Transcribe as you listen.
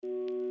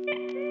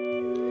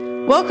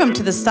Welcome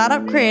to the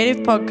Startup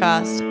Creative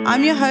Podcast.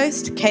 I'm your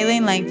host,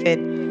 Kayleen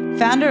Langford,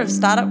 founder of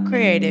Startup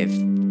Creative,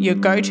 your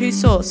go-to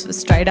source for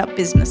straight-up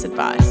business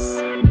advice.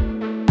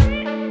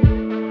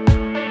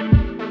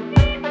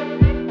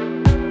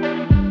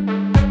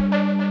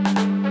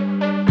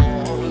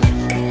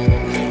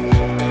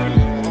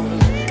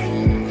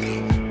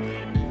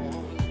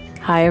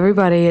 Hi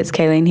everybody, it's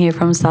Kayleen here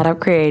from Startup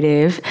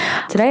Creative.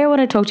 Today I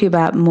want to talk to you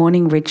about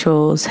morning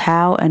rituals,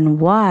 how and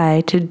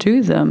why to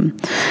do them.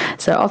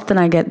 So often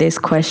I get this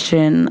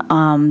question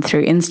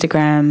through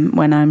Instagram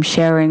when I'm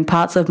sharing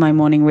parts of my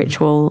morning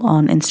ritual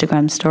on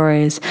Instagram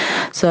stories.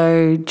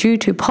 So due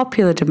to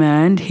popular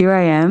demand, here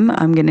I am.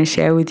 I'm going to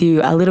share with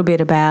you a little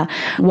bit about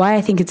why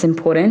I think it's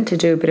important to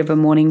do a bit of a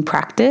morning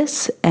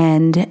practice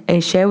and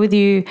share with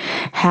you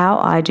how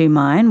I do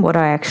mine, what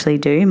I actually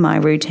do, my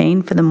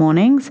routine for the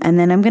mornings. And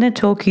then I'm going to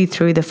talk you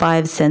through the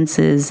 5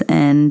 senses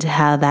and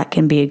how that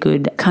can be a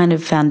good kind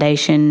of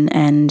foundation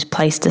and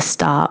place to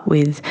start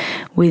with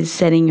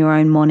setting your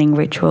own morning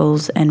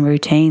rituals and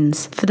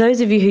routines. For those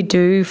of you who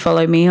do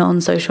follow me on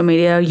social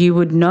media, you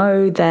would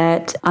know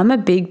that I'm a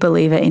big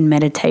believer in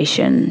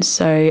meditation.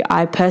 So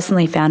I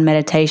personally found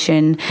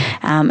meditation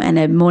and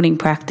a morning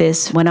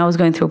practice when I was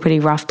going through a pretty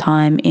rough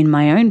time in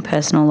my own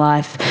personal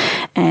life,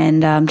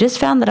 and just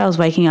found that I was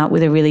waking up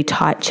with a really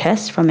tight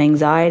chest from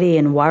anxiety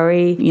and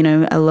worry. You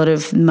know, a lot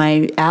of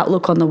my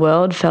outlook on the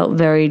world felt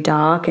very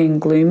dark and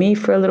gloomy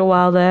for a little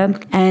while there.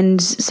 And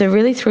so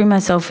really threw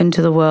myself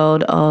into the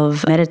world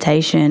of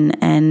meditation.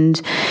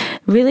 And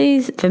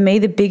really, for me,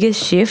 the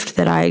biggest shift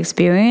that I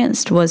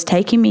experienced was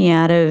taking me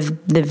out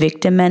of the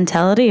victim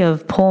mentality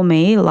of poor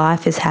me,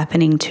 life is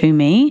happening to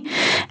me.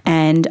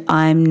 And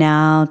I'm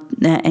now,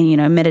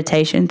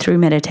 through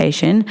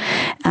meditation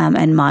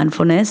and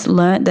mindfulness,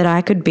 learned that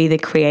I could be the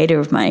creator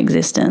of my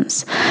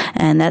existence.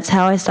 And that's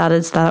how I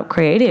started Startup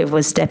Creative,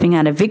 was stepping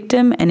out of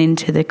victim and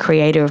into the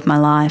creator of my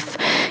life.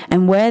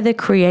 And where the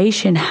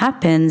creation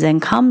happens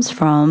and comes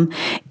from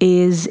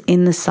is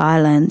in the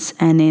silence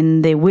and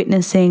in the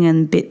witnessing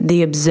and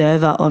the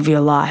observer of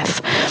your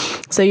life.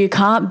 So you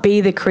can't be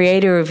the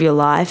creator of your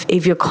life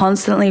if you're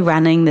constantly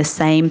running the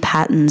same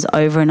patterns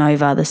over and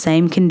over, the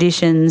same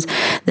conditions,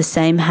 the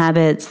same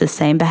habits, the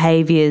same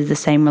behaviors, the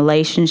same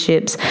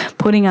relationships,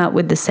 putting up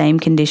with the same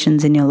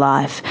conditions in your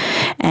life.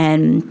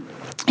 And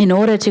in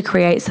order to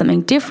create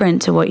something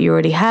different to what you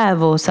already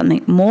have, or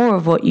something more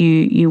of what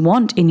you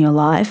want in your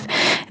life,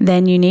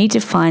 then you need to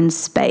find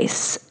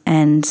space.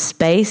 And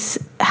space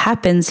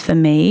happens for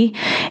me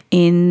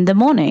in the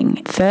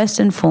morning, first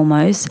and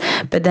foremost,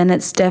 but then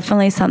it's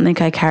definitely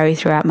something I carry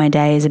throughout my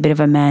day as a bit of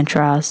a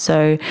mantra.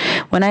 So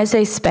when I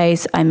say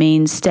space, I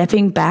mean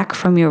stepping back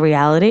from your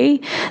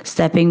reality,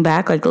 stepping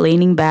back, like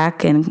leaning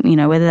back, and,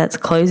 whether that's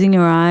closing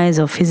your eyes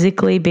or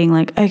physically being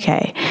like,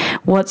 okay,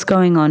 what's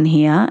going on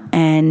here?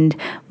 And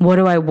what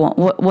do I want?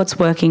 What's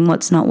working?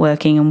 What's not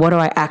working? And what do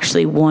I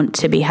actually want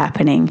to be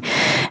happening?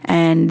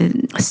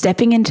 And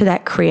stepping into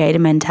that creator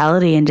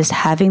mentality and just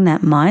having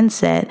that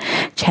mindset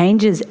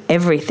changes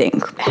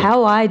everything.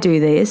 How I do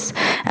this,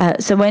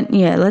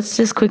 let's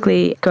just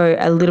quickly go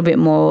a little bit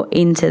more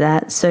into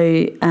that.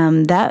 So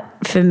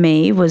that for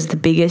me was the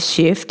biggest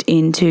shift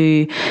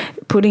into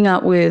putting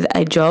up with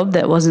a job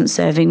that wasn't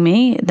serving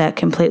me, that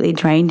completely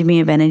drained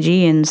me of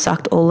energy and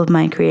sucked all of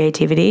my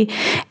creativity,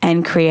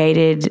 and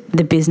created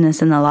the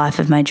business and the life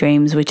of my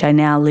dreams, which I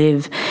now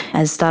live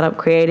as Startup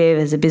Creative,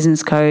 as a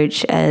business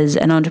coach, as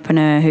an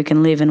entrepreneur who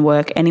can live and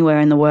work anywhere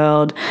in the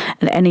world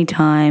at any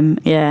time,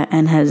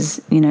 and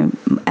has,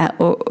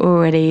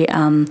 already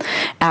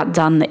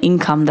outdone the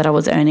income that I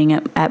was earning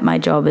at my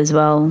job as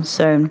well.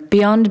 So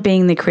beyond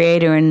being the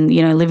creator and,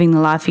 living the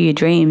life of your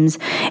dreams,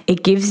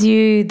 it gives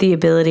you the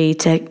ability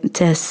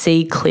to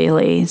see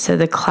clearly. So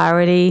the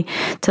clarity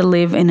to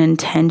live an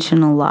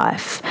intentional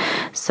life.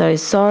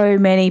 So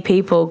many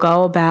people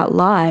go about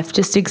life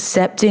just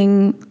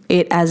accepting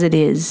it as it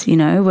is,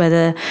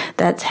 whether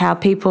that's how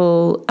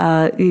people,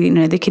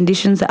 the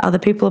conditions that other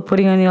people are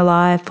putting on your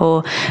life,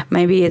 or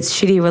maybe it's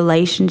shitty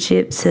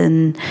relationships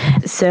and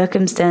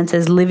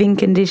circumstances, living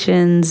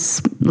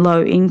conditions,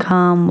 low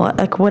income,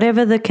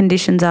 whatever the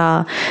conditions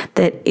are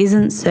that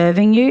isn't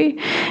serving you.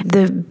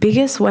 The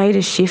biggest way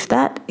to shift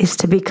that is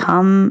to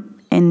become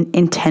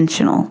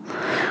intentional.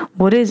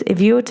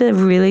 If you were to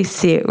really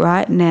sit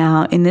right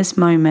now in this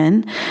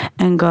moment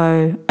and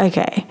go,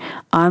 okay,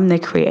 I'm the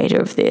creator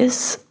of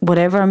this.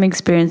 Whatever I'm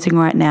experiencing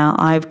right now,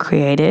 I've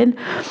created.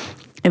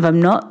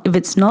 If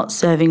it's not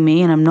serving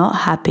me and I'm not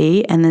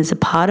happy and there's a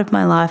part of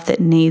my life that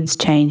needs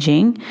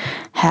changing,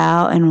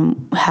 how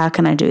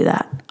can I do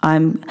that?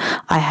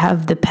 I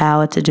have the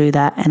power to do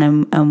that,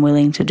 and I'm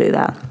willing to do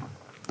that.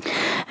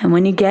 And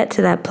when you get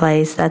to that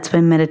place, that's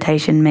when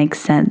meditation makes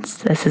sense.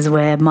 This is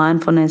where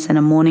mindfulness and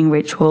a morning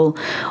ritual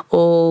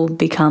all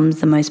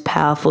becomes the most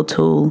powerful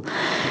tool.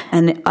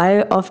 And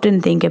I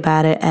often think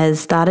about it as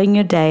starting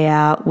your day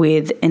out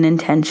with an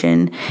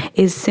intention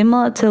is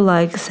similar to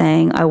like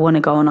saying, I want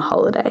to go on a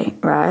holiday,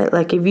 right?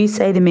 Like if you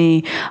say to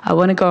me, I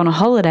want to go on a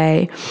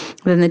holiday,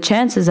 then the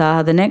chances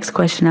are the next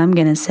question I'm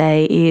going to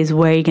say is,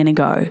 where are you going to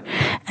go?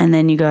 And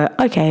then you go,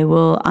 okay,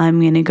 well,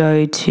 I'm going to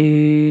go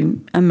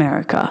to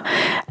America.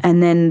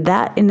 And then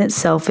that in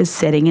itself is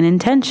setting an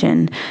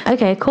intention.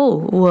 Okay,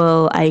 cool.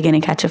 Well, are you going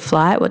to catch a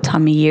flight? What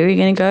time of year are you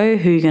going to go?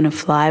 Who are you going to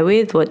fly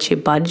with? What's your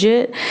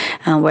budget?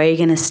 Where are you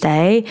going to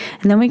stay?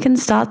 And then we can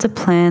start to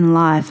plan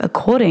life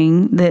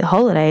according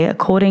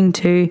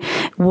to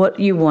what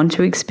you want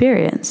to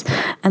experience.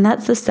 And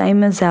that's the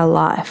same as our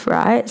life,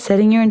 right?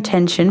 Setting your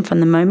intention from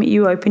the moment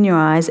you open your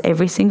eyes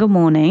every single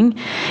morning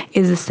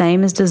is the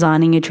same as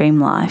designing your dream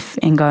life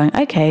and going,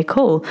 okay,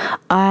 cool.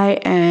 I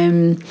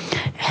am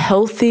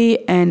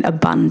healthy and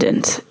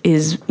abundant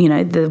is,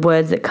 the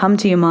words that come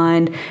to your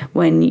mind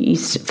when you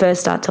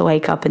first start to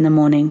wake up in the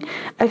morning.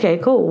 Okay,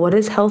 cool. What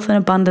does health and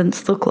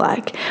abundance look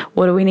like?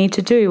 What do we need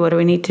to do? What do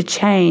we need to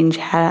change?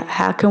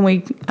 How can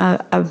we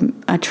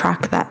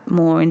attract that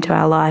more into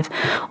our life?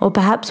 Or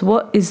perhaps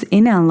what is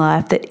in our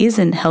life that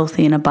isn't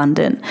healthy and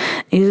abundant,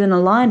 isn't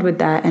aligned with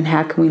that, and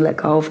how can we let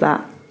go of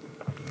that?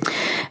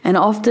 And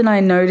often I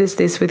notice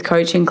this with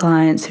coaching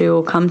clients who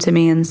will come to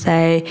me and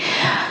say,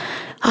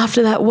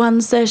 after that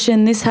one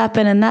session, this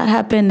happened and that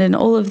happened and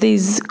all of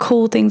these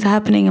cool things are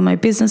happening and my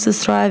business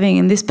is thriving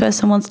and this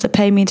person wants to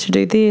pay me to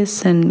do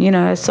this and,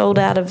 I sold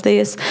out of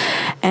this.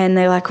 And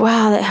they're like,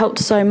 wow, that helped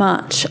so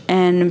much.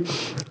 And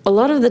a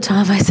lot of the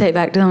time I say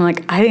back to them,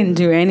 like, I didn't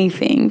do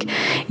anything.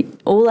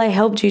 All I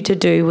helped you to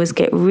do was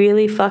get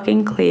really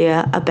fucking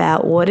clear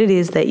about what it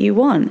is that you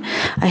want.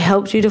 I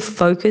helped you to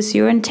focus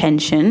your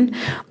intention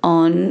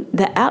on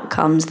the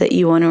outcomes that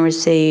you want to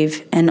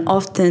receive. And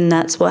often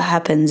that's what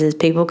happens is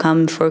people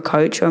come for a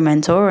coach or a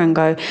mentor and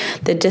go,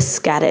 they're just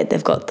scattered.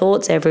 They've got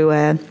thoughts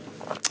everywhere.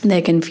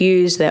 They're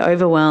confused, they're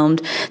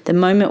overwhelmed. The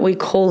moment we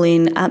call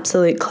in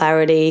absolute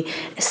clarity,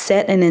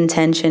 set an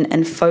intention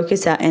and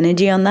focus our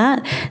energy on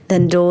that,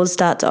 then doors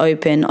start to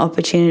open,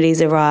 opportunities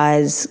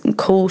arise,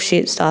 cool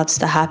shit starts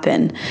to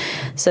happen.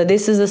 So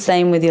this is the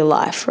same with your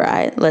life,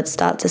 right? Let's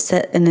start to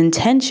set an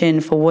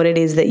intention for what it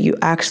is that you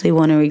actually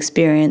want to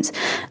experience.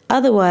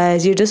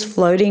 Otherwise, you're just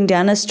floating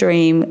down a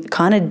stream,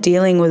 kind of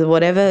dealing with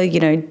whatever,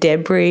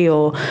 debris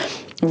or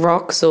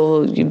rocks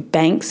or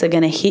banks are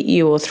going to hit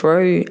you or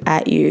throw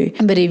at you.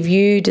 But if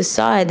you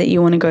decide that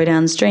you want to go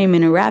downstream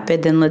in a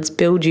rapid, then let's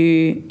build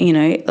you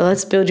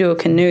a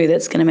canoe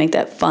that's going to make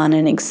that fun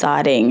and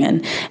exciting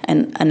and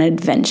an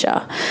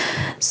adventure.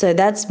 So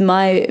that's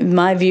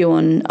my view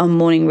on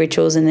morning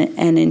rituals and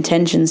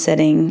intention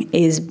setting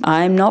is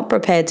I'm not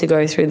prepared to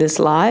go through this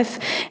life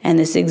and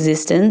this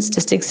existence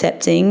just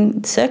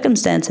accepting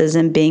circumstances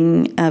and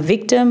being a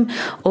victim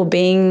or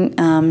being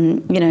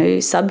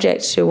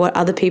subject to what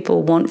other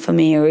people want for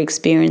me or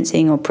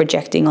experiencing or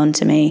projecting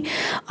onto me.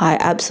 I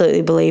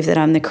absolutely believe that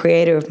I'm the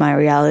creator of my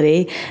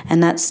reality,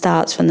 and that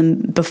starts from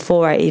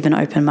before I even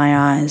open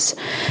my eyes.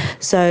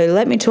 So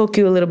let me talk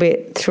you a little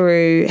bit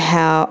through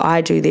how I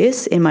do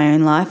this in my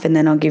own life, and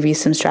then I'll give you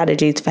some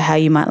strategies for how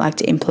you might like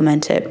to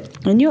implement it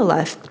in your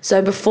life.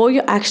 So before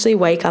you actually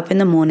wake up in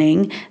the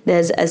morning,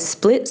 there's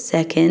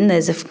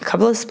a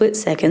couple of split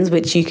seconds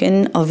which you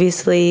can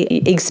obviously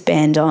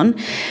expand on,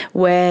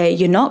 where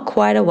you're not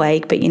quite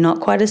awake but you're not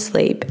quite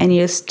asleep and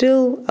you're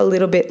still a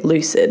little bit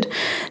lucid.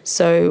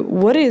 So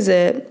what is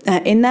it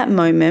in that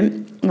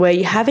moment where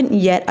you haven't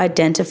yet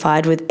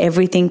identified with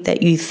everything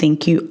that you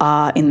think you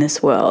are in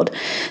this world?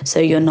 So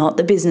you're not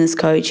the business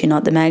coach, you're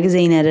not the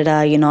magazine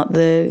editor, you're not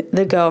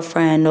the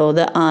girlfriend or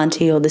the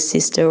auntie or the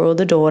sister or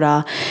the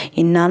daughter.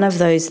 You're none of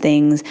those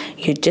things.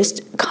 You're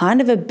just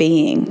kind of a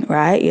being,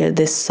 right? You're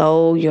this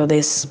soul, you're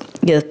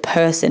the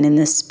person in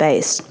this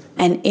space.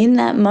 And in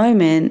that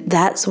moment,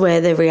 that's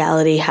where the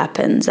reality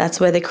happens.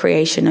 That's where the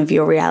creation of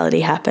your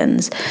reality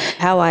happens.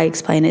 How I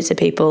explain it to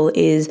people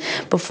is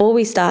before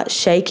we start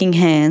shaking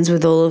hands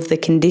with all of the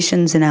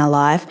conditions in our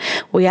life,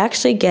 we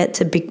actually get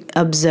to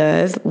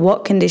observe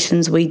what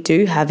conditions we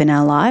do have in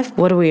our life.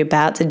 What are we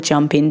about to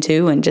jump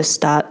into and just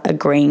start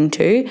agreeing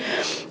to?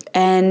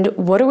 And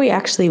what do we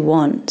actually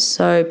want?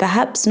 So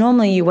perhaps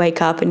normally you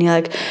wake up and you're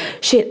like,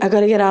 shit, I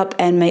got to get up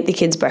and make the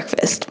kids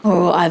breakfast,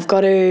 or I've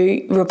got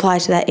to reply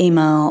to that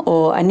email,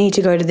 or I need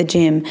to go to the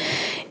gym.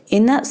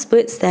 In that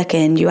split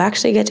second, you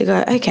actually get to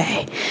go,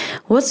 okay,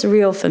 what's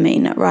real for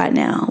me right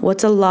now?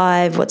 What's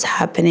alive? What's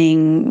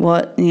happening?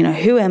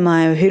 Who am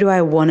I? Or who do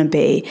I want to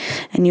be?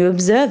 And you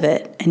observe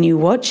it and you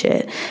watch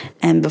it.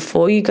 And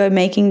before you go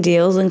making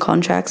deals and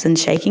contracts and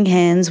shaking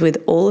hands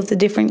with all of the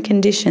different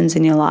conditions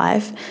in your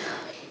life,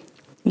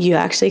 you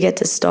actually get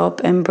to stop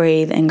and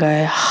breathe and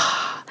go,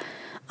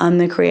 I'm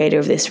the creator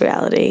of this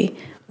reality.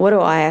 What do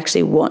I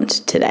actually want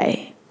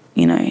today?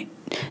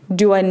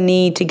 do I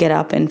need to get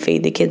up and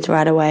feed the kids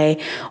right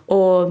away?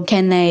 Or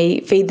can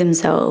they feed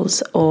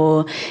themselves?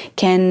 Or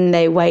can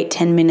they wait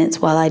 10 minutes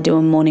while I do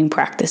a morning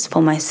practice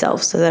for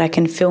myself so that I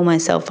can fill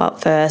myself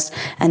up first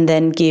and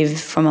then give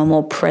from a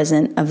more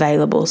present,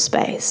 available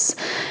space?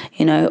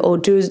 Or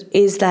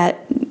is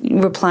that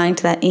replying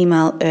to that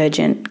email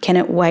urgent? Can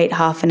it wait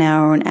half an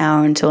hour or an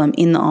hour until I'm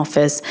in the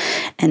office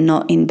and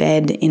not in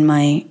bed in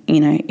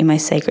my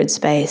sacred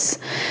space?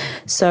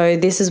 So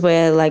this is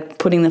where like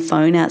putting the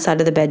phone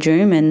outside of the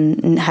bedroom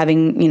and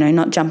having,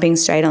 not jumping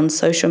straight on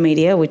social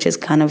media, which is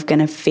kind of going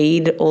to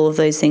feed all of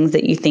those things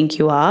that you think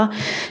you are,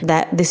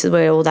 that this is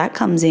where all that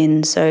comes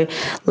in. So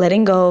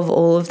letting go of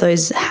all of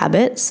those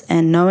habits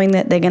and knowing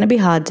that they're going to be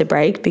hard to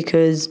break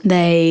because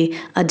they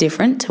are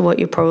different to what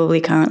you're probably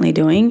currently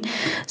doing.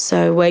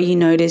 So where you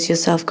notice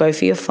yourself go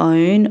for your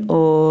phone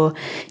or,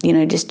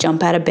 just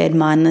jump out of bed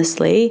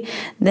mindlessly,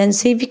 then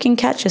see if you can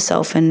catch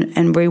yourself and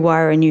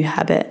rewire a new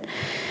habit.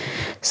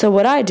 So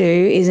what I do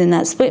is in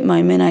that split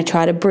moment, I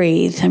try to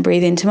breathe and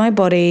breathe into my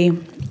body.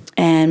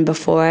 And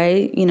before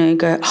I,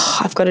 go,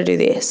 I've got to do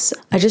this,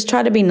 I just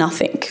try to be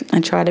nothing. I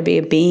try to be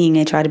a being.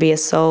 I try to be a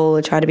soul.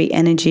 I try to be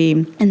energy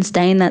and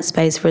stay in that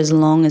space for as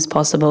long as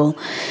possible.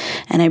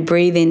 And I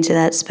breathe into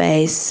that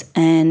space.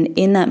 And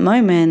in that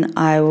moment,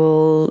 I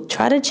will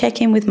try to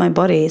check in with my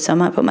body. So I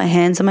might put my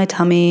hands on my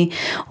tummy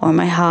or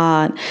my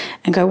heart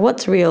and go,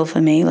 what's real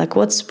for me? Like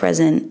what's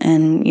present?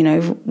 And,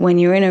 when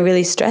you're in a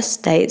really stressed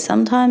state,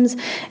 sometimes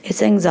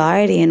it's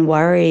anxiety and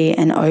worry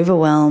and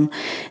overwhelm.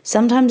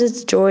 Sometimes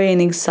it's joy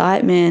and excitement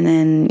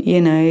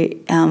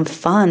and,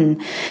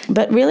 fun,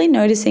 but really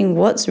noticing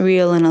what's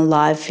real and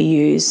alive for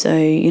you.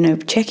 So,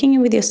 checking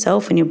in with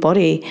yourself and your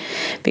body,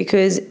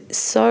 because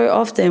so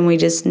often we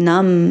just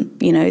numb,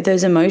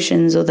 those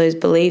emotions or those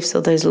beliefs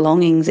or those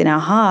longings in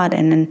our heart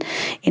and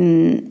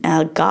in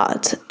our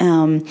gut.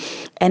 And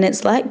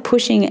it's like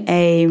pushing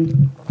a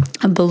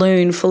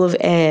balloon full of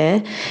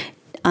air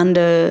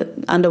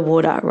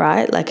underwater,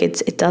 right? Like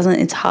it's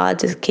hard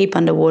to keep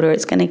underwater.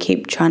 It's going to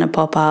keep trying to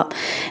pop up.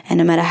 And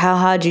no matter how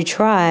hard you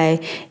try,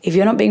 if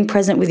you're not being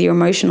present with your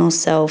emotional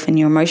self and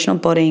your emotional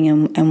body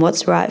and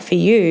what's right for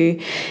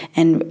you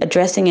and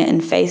addressing it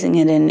and facing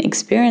it and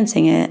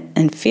experiencing it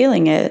and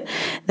feeling it,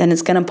 then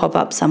it's going to pop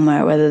up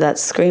somewhere, whether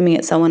that's screaming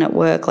at someone at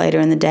work later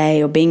in the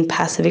day or being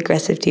passive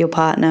aggressive to your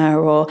partner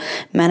or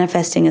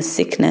manifesting a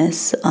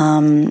sickness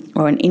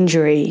or an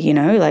injury,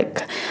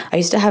 like I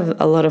used to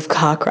have a lot of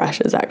car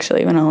crashes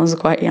actually when I was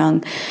quite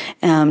young,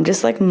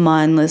 just like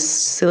mindless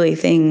silly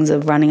things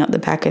of running up the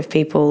back of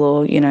people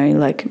or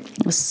like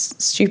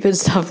stupid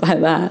stuff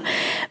like that.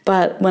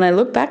 But when I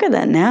look back at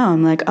that now,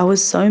 I'm like, I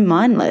was so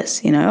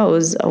mindless.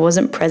 I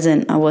wasn't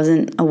present. I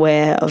wasn't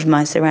aware of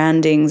my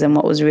surroundings and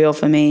what was real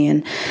for me,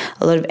 and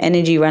a lot of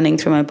energy running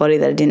through my body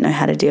that I didn't know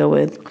how to deal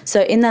with.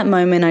 So in that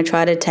moment, I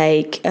try to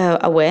take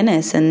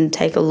awareness and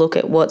take a look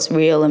at what's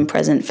real and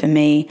present for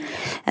me,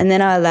 and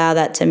then I allow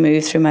that to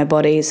move through my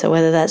body. So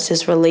whether that's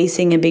just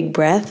releasing a big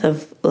breath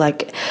of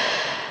like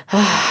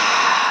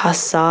a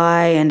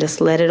sigh and just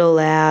let it all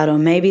out, or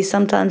maybe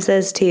sometimes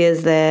there's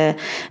tears there,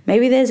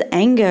 maybe there's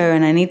anger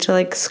and I need to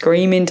like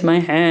scream into my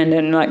hand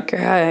and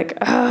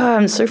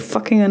I'm so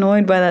fucking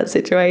annoyed by that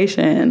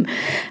situation,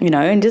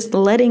 and just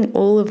letting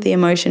all of the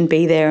emotion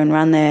be there and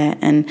run there.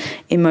 And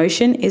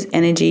emotion is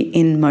energy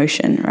in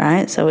motion,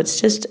 right? So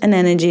it's just an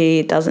energy.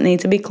 It doesn't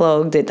need to be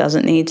clogged. It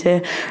doesn't need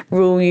to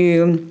rule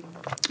you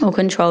or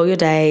control your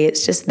day.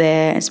 It's just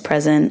there. It's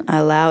present. I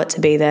allow it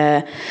to be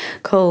there.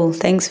 Cool.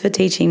 Thanks for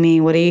teaching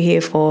me. What are you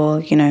here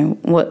for?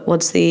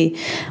 What's the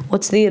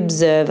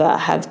observer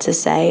have to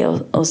say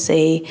or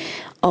see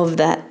of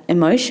that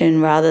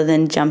emotion, rather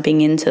than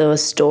jumping into a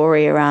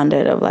story around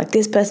it of like,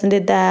 this person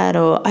did that,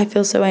 or I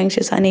feel so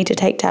anxious, I need to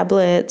take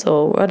tablets,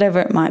 or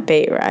whatever it might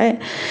be,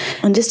 right?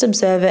 And just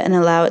observe it and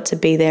allow it to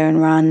be there and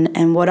run.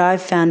 And what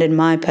I've found in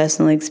my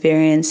personal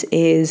experience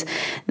is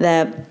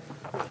that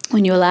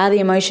when you allow the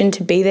emotion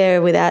to be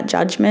there without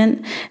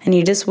judgment and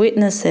you just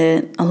witness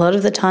it, a lot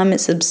of the time it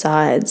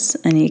subsides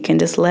and you can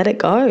just let it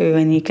go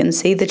and you can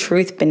see the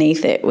truth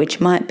beneath it,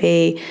 which might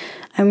be,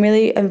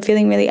 I'm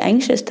feeling really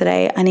anxious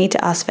today. I need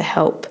to ask for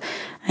help.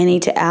 I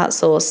need to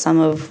outsource some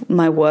of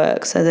my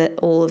work so that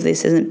all of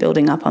this isn't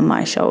building up on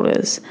my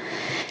shoulders.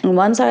 And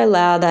once I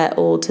allow that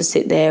all to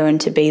sit there and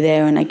to be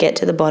there and I get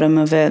to the bottom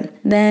of it,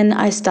 then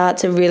I start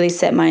to really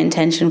set my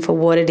intention for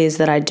what it is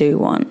that I do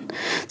want.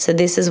 So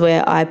this is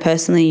where I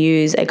personally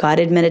use a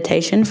guided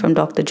meditation from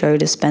Dr. Joe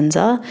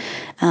Dispenza.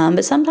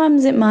 But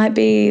sometimes it might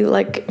be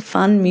like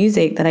fun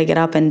music that I get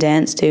up and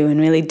dance to and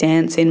really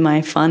dance in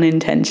my fun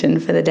intention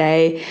for the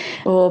day.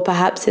 Or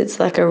perhaps it's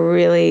like a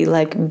really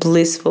like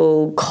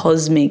blissful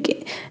cosmic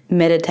cosmic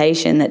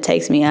meditation that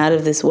takes me out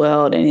of this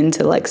world and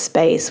into like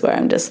space where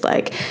I'm just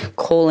like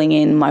calling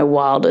in my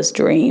wildest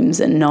dreams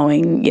and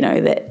knowing,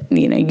 that,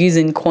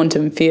 using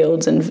quantum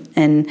fields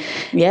and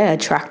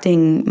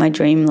attracting my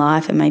dream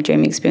life and my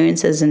dream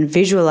experiences and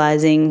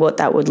visualizing what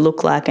that would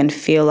look like and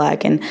feel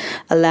like and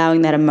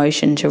allowing that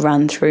emotion to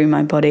run through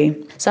my body.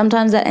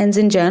 Sometimes that ends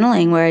in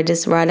journaling, where I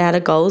just write out a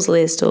goals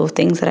list or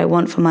things that I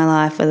want for my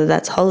life, whether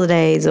that's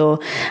holidays or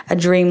a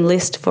dream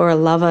list for a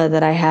lover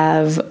that I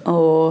have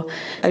or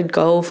a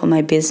goal for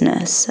my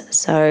business.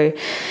 So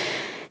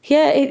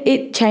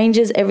it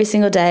changes every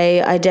single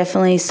day. I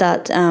definitely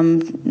start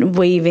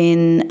weave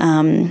in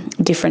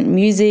different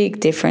music,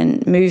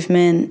 different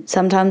movement.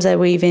 Sometimes I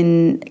weave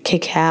in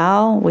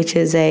cacao, which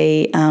is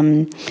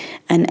an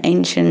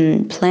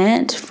ancient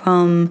plant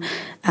from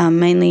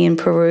mainly in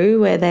Peru,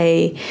 where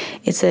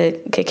it's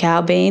a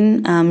cacao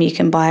bean. You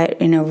can buy it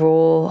in a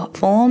raw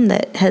form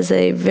that has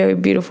a very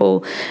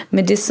beautiful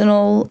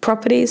medicinal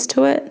properties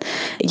to it.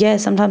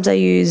 Sometimes I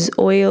use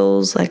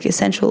oils, like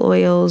essential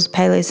oils,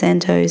 Palo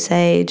Santo,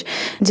 sage,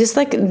 just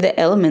like the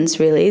elements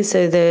really.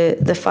 So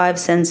the five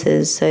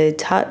senses, so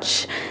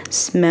touch,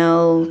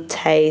 smell,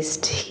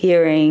 taste,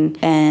 hearing,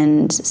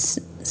 and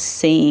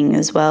seeing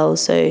as well.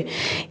 So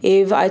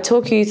if I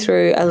talk you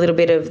through a little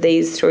bit of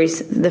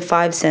the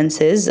five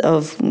senses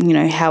of,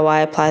 how I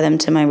apply them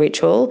to my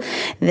ritual,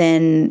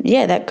 then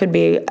that could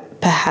be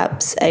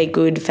perhaps a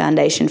good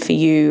foundation for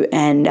you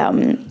and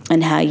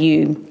how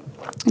you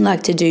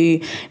might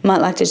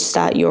like to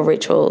start your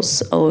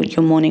rituals or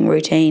your morning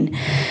routine.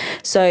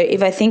 So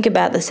if I think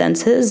about the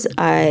senses,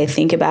 I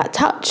think about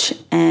touch.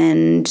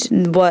 And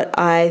what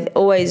I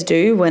always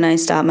do when I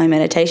start my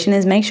meditation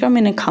is make sure I'm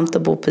in a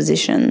comfortable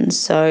position.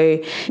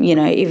 So,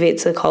 if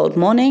it's a cold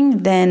morning,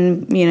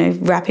 then,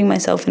 wrapping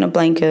myself in a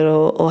blanket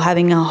or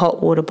having a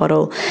hot water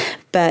bottle.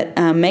 But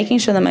making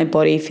sure that my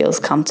body feels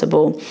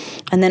comfortable.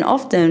 And then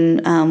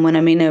often when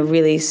I'm in a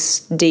really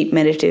deep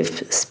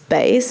meditative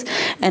space,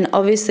 and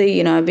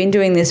obviously, I've been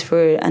doing this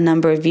for a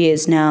number of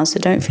years now, so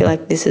don't feel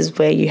like this is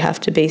where you have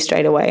to be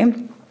straight away.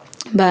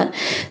 But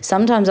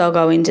sometimes I'll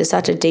go into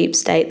such a deep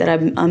state that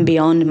I'm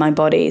beyond my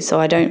body. So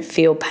I don't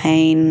feel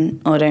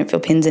pain, or I don't feel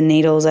pins and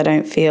needles. I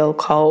don't feel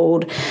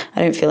cold.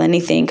 I don't feel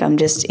anything. I'm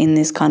just in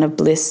this kind of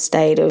bliss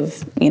state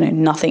of,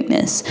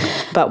 nothingness.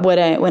 But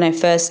when I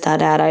first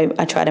start out,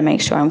 I try to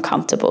make sure I'm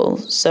comfortable.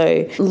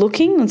 So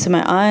looking into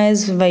my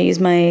eyes, if I use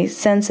my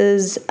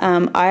senses,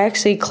 I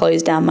actually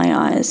close down my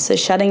eyes. So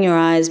shutting your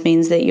eyes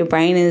means that your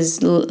brain is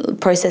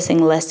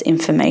processing less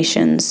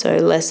information. So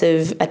less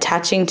of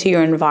attaching to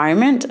your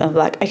environment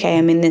of like, okay,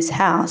 I'm in this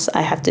house,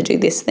 I have to do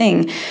this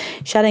thing.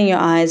 Shutting your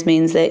eyes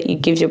means that you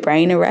give your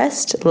brain a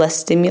rest, less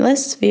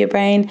stimulus for your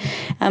brain,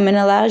 and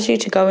allows you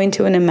to go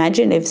into an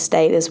imaginative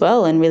state as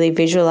well and really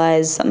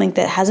visualize something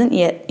that hasn't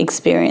yet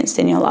experienced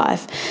in your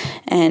life.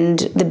 And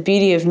the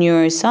beauty of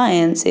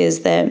neuroscience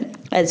is that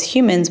as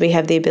humans, we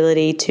have the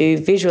ability to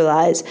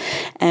visualize.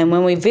 And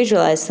when we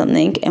visualize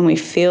something and we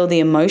feel the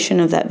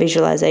emotion of that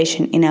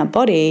visualization in our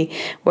body,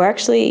 we're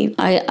actually,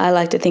 I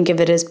like to think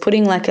of it as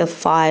putting like a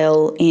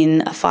file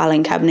in a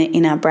filing cabinet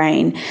in our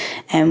brain.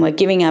 And we're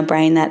giving our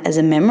brain that as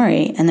a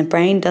memory. And the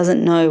brain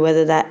doesn't know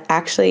whether that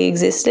actually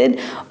existed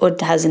or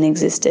hasn't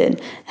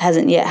existed,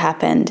 hasn't yet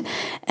happened.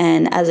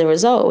 And as a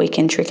result, we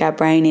can trick our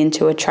brain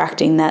into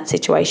attracting that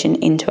situation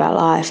into our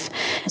life.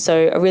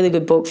 So a really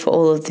good book for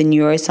all of the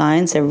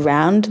neuroscience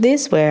around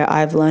this, where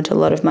I've learned a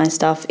lot of my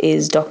stuff,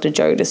 is Dr.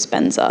 Joe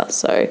Dispenza.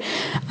 So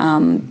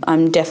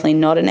I'm definitely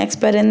not an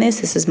expert in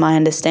this. This is my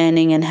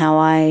understanding and how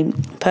I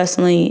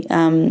personally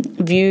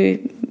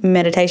view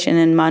meditation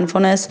and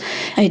mindfulness.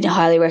 I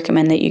highly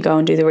recommend that you go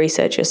and do the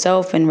research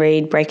yourself and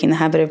read Breaking the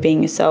Habit of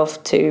Being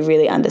Yourself to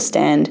really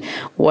understand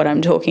what I'm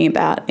talking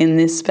about in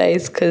this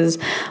space, because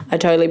I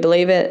totally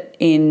believe it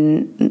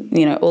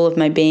in all of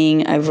my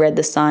being. I've read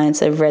the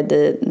science, I've read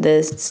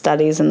the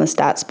studies and the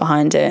stats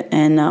behind it,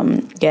 and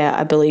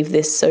I believe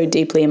this so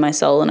deeply in my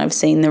soul, and I've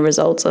seen the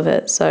results of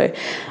it. So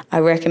I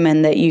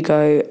recommend that you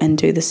go and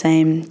do the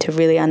same to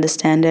really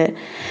understand it.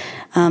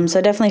 So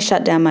I definitely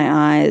shut down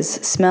my eyes.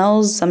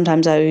 Smells,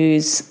 sometimes I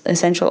use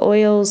essential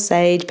oils,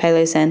 sage,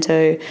 Palo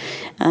Santo,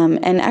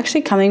 and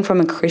actually coming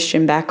from a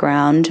Christian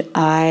background,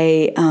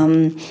 I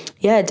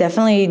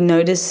definitely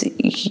notice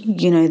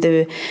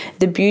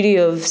the beauty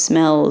of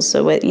smells.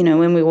 So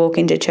when we walk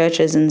into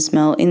churches and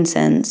smell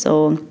incense,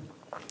 or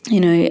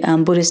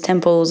Buddhist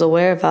temples or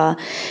wherever,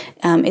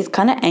 it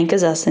kind of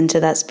anchors us into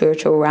that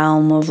spiritual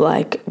realm of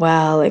like,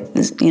 wow, like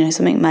this,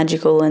 something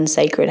magical and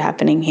sacred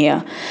happening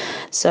here.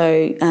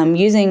 So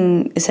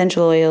using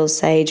essential oils,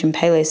 sage and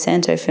Palo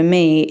Santo for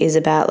me is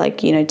about like,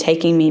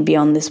 taking me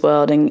beyond this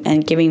world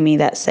and giving me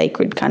that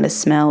sacred kind of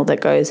smell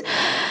that goes,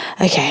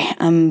 okay,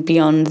 I'm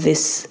beyond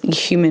this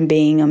human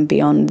being, I'm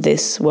beyond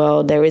this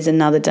world. There is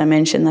another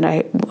dimension that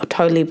I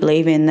totally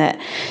believe in that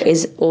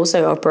is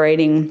also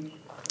operating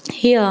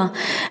here,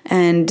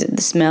 and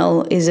the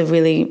smell is a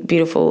really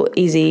beautiful,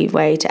 easy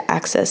way to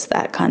access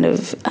that kind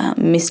of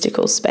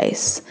mystical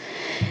space.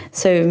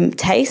 So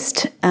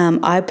taste,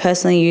 I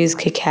personally use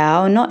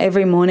cacao, not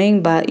every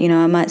morning, but,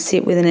 I might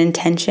sit with an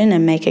intention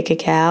and make a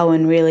cacao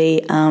and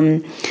really,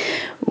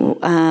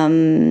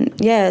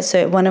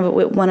 so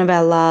one of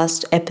our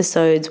last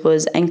episodes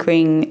was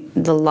Anchoring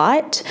the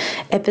Light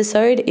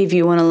episode. If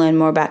you want to learn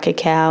more about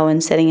cacao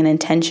and setting an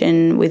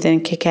intention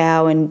within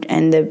cacao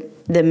and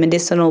the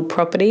medicinal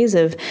properties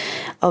of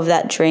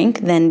that drink,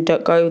 then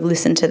go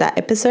listen to that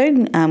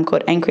episode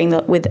called Anchoring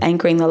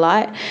the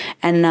Light.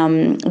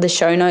 And the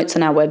show notes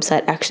on our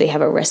website actually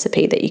have a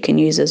recipe that you can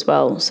use as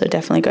well. So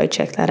definitely go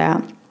check that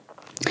out.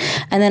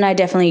 And then I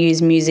definitely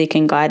use music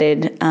and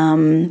guided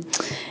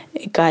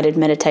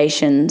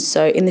meditations.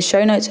 So in the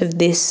show notes of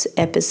this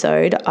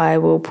episode, I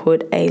will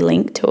put a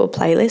link to a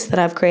playlist that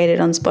I've created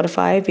on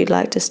Spotify if you'd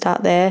like to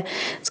start there.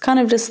 It's kind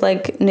of just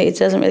like, it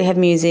doesn't really have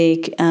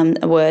music,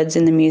 words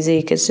in the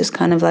music. It's just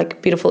kind of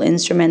like beautiful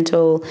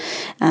instrumental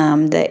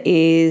that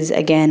is,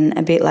 again,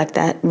 a bit like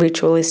that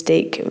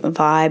ritualistic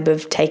vibe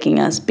of taking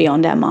us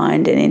beyond our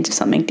mind and into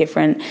something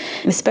different,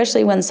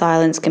 especially when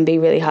silence can be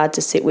really hard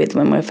to sit with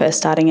when we're first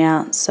starting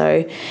out.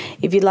 So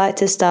if you'd like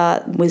to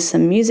start with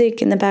some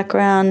music in the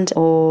background,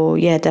 or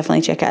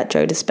definitely check out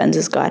Joe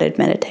Dispenza's guided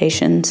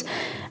meditations.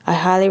 I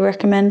highly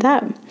recommend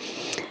that.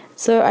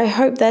 So I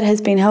hope that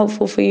has been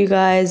helpful for you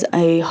guys.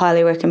 I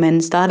highly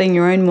recommend starting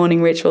your own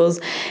morning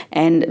rituals.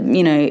 And,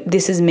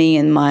 this is me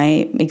and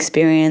my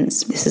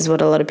experience. This is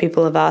what a lot of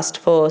people have asked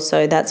for.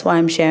 So that's why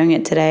I'm sharing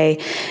it today.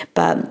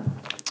 But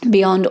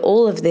beyond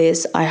all of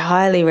this, I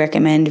highly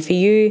recommend for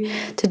you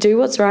to do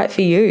what's right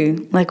for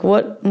you. Like,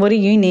 what do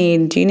you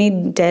need? Do you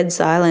need dead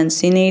silence?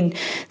 Do you need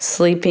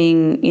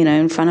sleeping,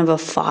 in front of a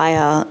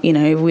fire,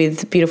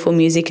 with beautiful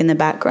music in the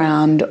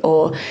background?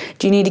 Or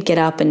do you need to get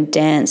up and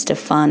dance to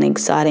fun,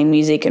 exciting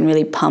music and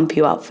really pump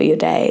you up for your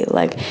day?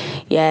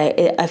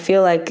 I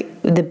feel like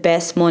the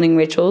best morning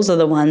rituals are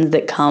the ones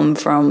that come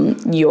from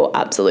your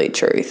absolute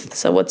truth.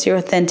 So what's your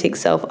authentic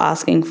self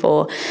asking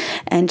for?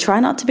 And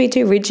try not to be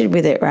too rigid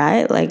with it,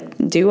 right? Like,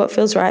 do what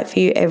feels right for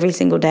you every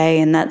single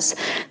day. And that's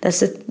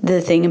the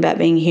thing about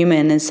being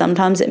human. And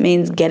sometimes it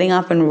means getting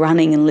up and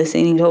running and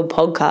listening to a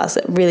podcast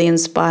that really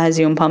inspires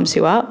you and pumps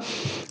you up.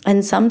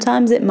 And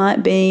sometimes it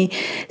might be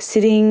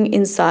sitting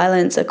in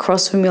silence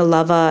across from your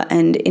lover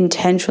and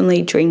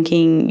intentionally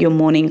drinking your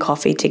morning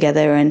coffee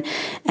together and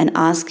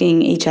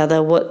asking each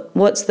other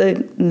what's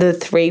the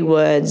 3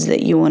 words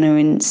that you want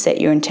to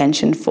set your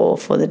intention for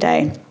the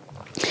day.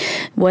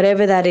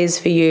 Whatever that is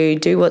for you,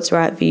 do what's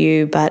right for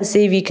you, but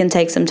see if you can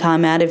take some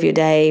time out of your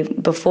day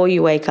before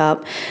you wake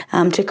up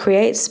to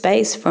create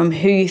space from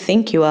who you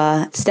think you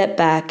are. Step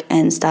back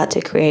and start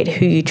to create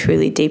who you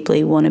truly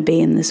deeply want to be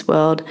in this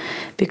world,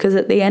 because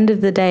at the end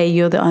of the day,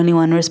 you're the only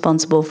one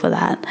responsible for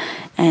that,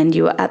 and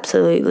you are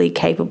absolutely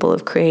capable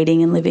of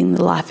creating and living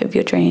the life of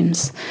your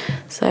dreams.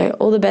 So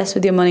all the best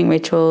with your morning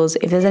rituals.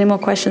 If there's any more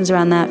questions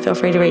around that, feel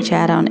free to reach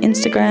out on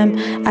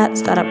Instagram at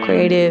Startup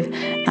Creative,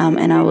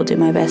 and I will do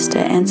my best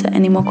to answer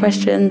any more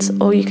questions,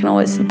 or you can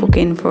always book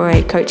in for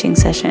a coaching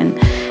session,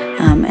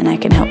 and I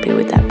can help you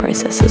with that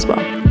process as well.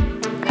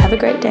 Have a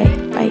great day.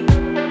 Bye.